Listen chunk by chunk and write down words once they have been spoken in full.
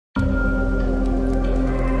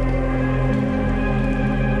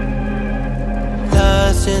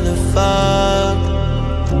the fog.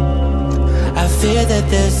 I fear that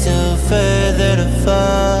there's still further to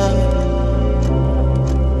fall.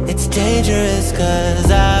 It's dangerous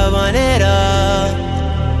cause I want it all,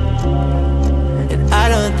 and I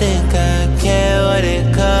don't think I care what it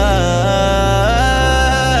costs.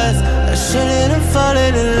 I shouldn't have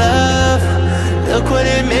fallen in love. Look what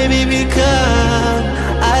it made me become.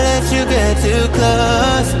 I let you get too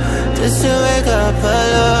close just to wake up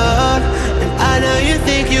alone. And I know you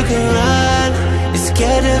think you can run. You're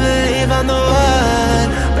scared to believe I'm the one,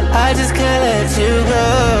 but I just can't let you go.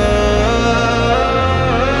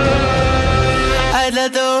 I'd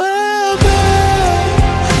let the world burn,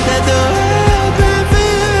 let the world burn for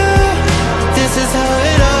you. This is how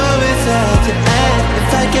it always had to end. If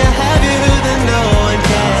I can't have you, then no one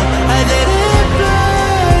can. I'd let it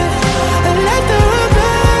burn, and let the world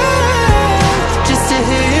burn, just to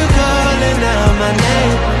hear you calling out my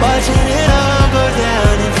name, watching it all go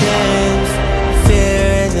down in flames. Fear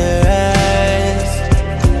in their eyes,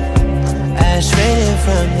 ash raining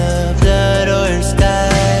from the blood orange sky.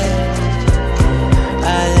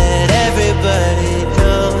 I let everybody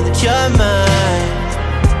know that you're mine.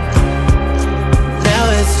 Now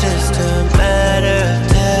it's just a matter of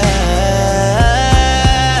time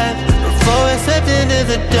before we slipped into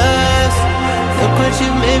the dust. Look what you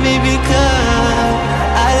made me become.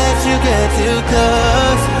 I let you get too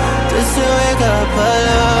close just to wake up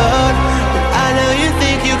alone. And I know you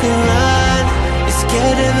think you can run. You're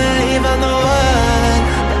scared to believe I'm the one,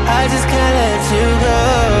 but I just can't let you go.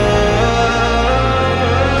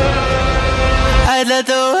 I'd let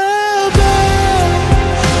the world burn,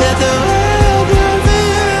 let the world burn for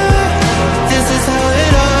you. This is how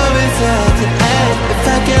it always had to end. If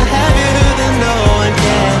I can't have you, then no one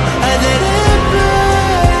can. I'd let it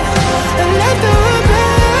burn, and let the world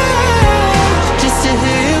burn, just to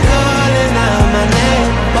hear you calling out my name,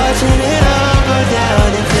 watching it all go down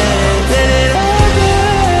in flames. Let it all burn.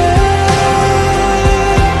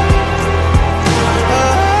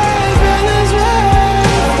 Oh, I've been this way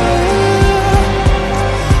for you.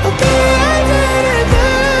 Okay, I'd let it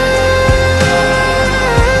burn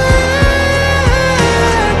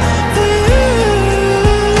for you.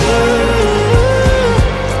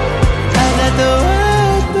 I'd let the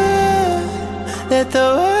world burn, let the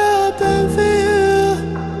world burn for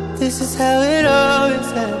you. This is how it always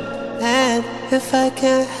had. And if I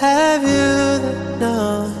can't have you, then no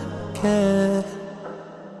one can.